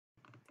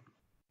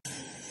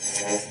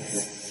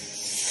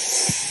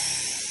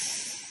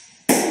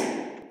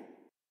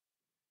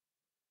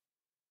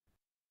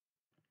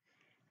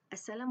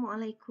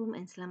Assalamualaikum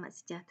and selamat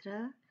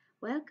sejahtera.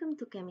 Welcome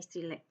to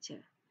chemistry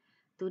lecture.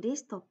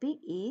 Today's topic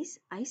is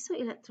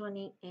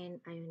isoelectronic and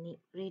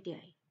ionic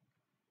radii.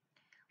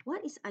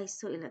 What is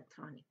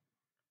isoelectronic?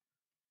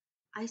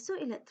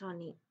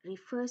 Isoelectronic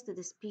refers to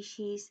the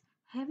species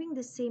having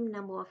the same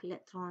number of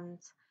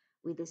electrons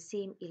with the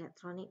same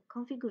electronic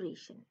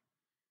configuration.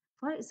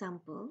 For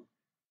example,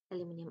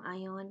 aluminium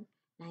ion,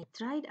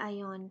 nitride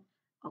ion,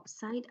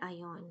 oxide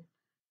ion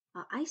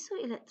are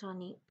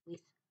isoelectronic with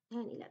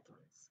 10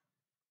 electrons.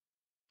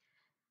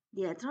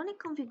 The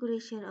electronic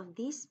configuration of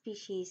this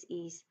species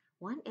is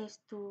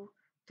 1s2,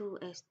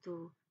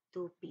 2s2,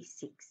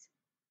 2p6.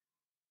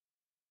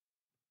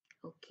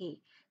 Okay,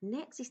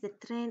 next is the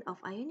trend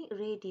of ionic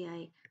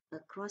radii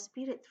across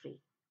period 3.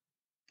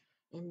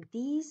 And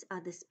these are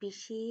the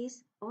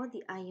species or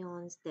the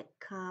ions that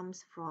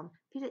comes from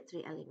period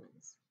 3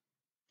 elements.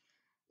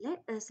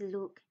 Let us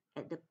look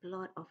at the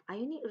plot of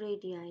ionic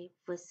radii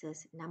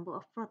versus number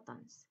of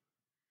protons.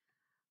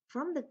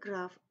 From the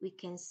graph, we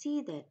can see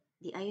that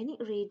the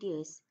ionic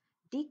radius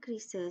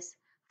decreases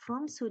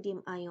from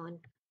sodium ion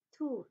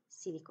to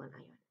silicon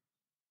ion.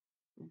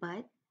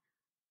 But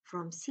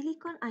from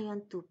silicon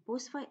ion to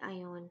phosphide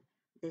ion,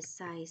 the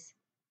size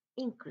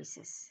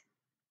increases.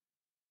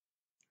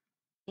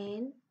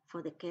 And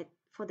for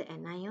the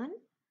anion,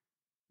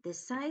 the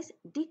size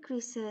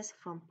decreases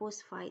from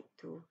phosphide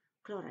to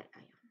chloride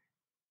ion.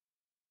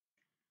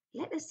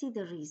 Let us see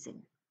the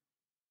reason.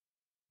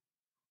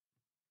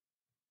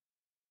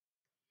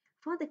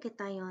 For the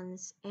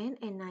cations and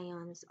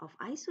anions of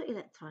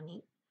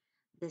isoelectronic,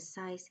 the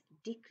size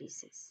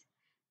decreases.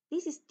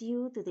 This is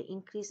due to the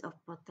increase of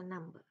proton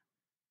number.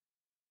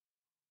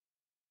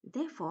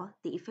 Therefore,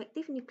 the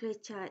effective nuclear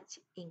charge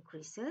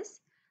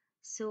increases,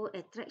 so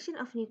attraction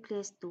of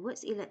nucleus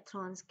towards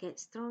electrons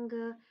gets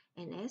stronger,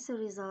 and as a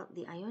result,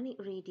 the ionic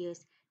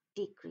radius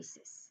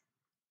decreases.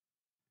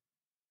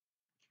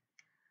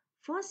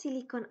 For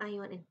silicon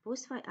ion and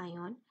phosphide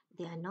ion,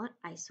 they are not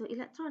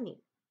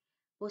isoelectronic.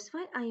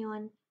 Phosphide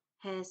ion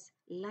has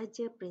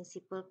larger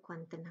principal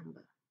quantum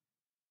number.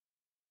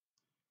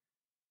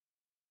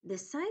 The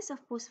size of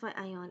phosphide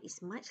ion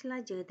is much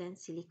larger than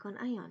silicon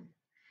ion.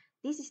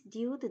 This is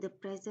due to the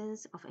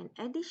presence of an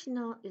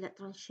additional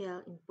electron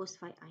shell in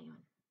phosphide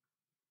ion.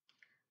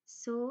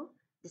 So,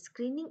 the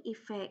screening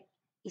effect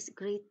is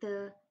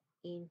greater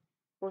in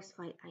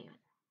phosphide ion.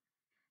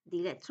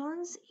 The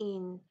electrons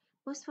in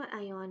phosphide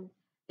ion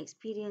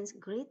experience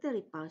greater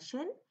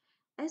repulsion.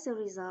 As a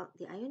result,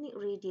 the ionic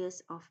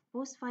radius of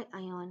phosphide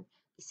ion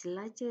is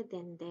larger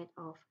than that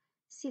of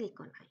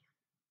silicon ion.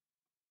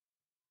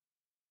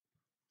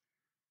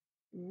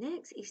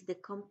 Next is the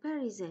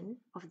comparison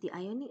of the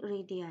ionic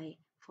radii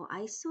for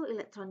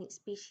isoelectronic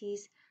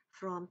species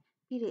from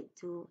period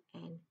 2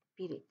 and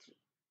period 3.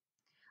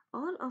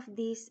 All of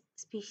these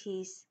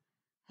species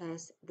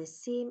has the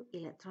same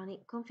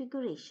electronic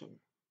configuration.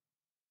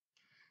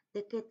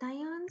 The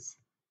cations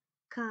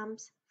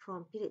comes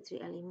from period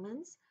 3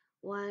 elements,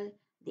 while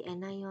the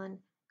anion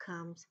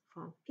comes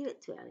from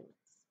period 2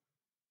 elements.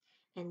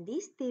 And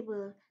this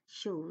table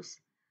shows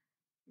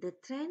the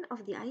trend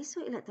of the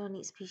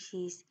isoelectronic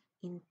species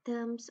in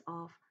terms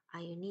of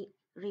ionic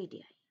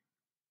radii.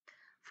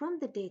 From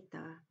the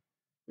data,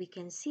 we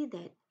can see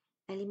that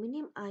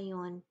aluminium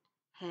ion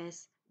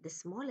has the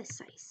smallest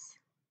size.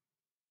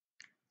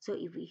 So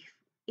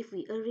if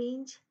we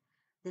arrange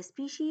the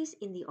species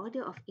in the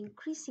order of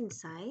increasing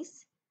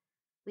size,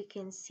 we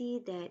can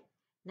see that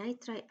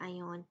nitride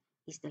ion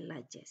is the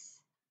largest.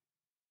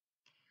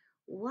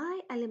 Why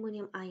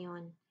aluminium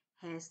ion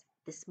has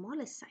the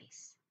smallest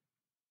size?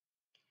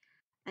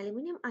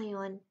 Aluminium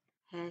ion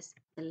has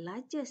the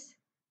largest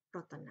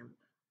proton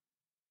number.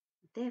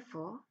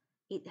 Therefore,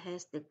 it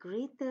has the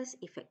greatest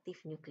effective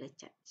nuclear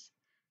charge.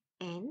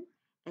 And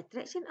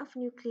attraction of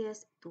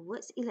nucleus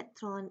towards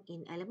electron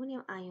in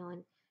aluminium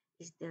ion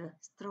is the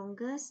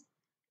strongest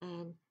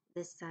and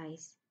the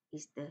size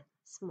is the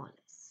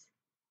smallest.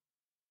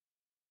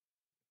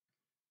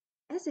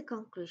 As a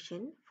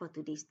conclusion for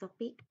today's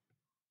topic,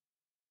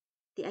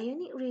 the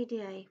ionic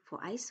radii for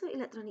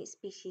isoelectronic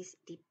species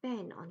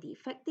depend on the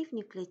effective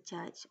nuclear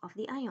charge of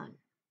the ion.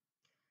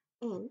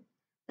 And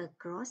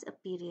across a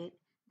period,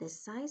 the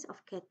size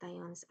of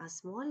cations are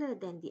smaller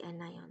than the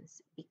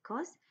anions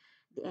because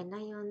the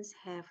anions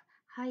have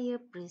higher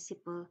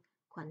principal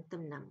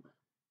quantum number.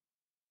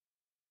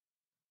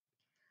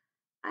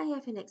 I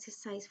have an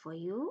exercise for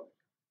you.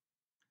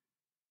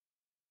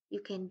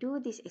 You can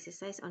do this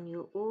exercise on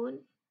your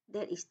own.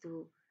 That is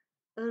to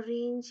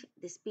arrange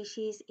the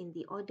species in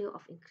the order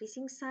of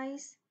increasing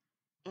size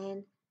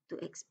and to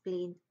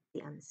explain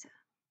the answer.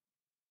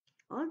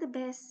 All the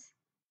best.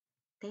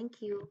 Thank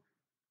you.